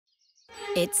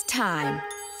It's time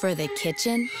for the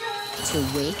kitchen to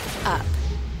wake up.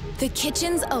 The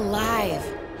kitchen's alive.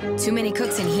 Too many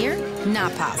cooks in here?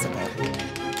 Not possible.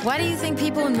 Why do you think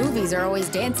people in movies are always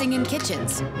dancing in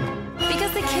kitchens?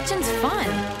 Because the kitchen's fun.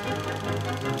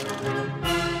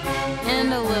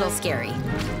 And a little scary.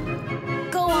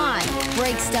 Go on,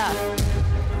 break stuff.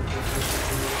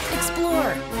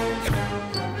 Explore.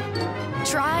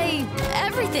 Try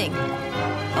everything.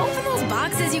 Open those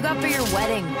boxes you got for your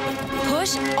wedding.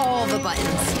 Push all the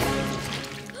buttons.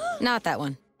 Not that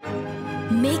one.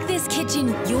 Make this kitchen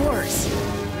yours.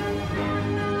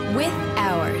 With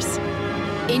ours.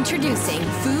 Introducing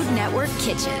Food Network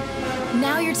Kitchen.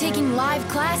 Now you're taking live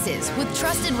classes with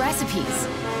trusted recipes.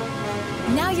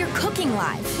 Now you're cooking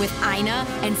live with Ina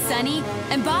and Sunny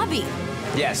and Bobby.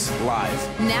 Yes,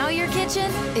 live. Now your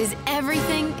kitchen is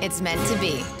everything it's meant to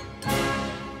be.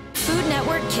 Food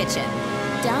Network Kitchen.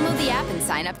 Download the app and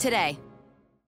sign up today.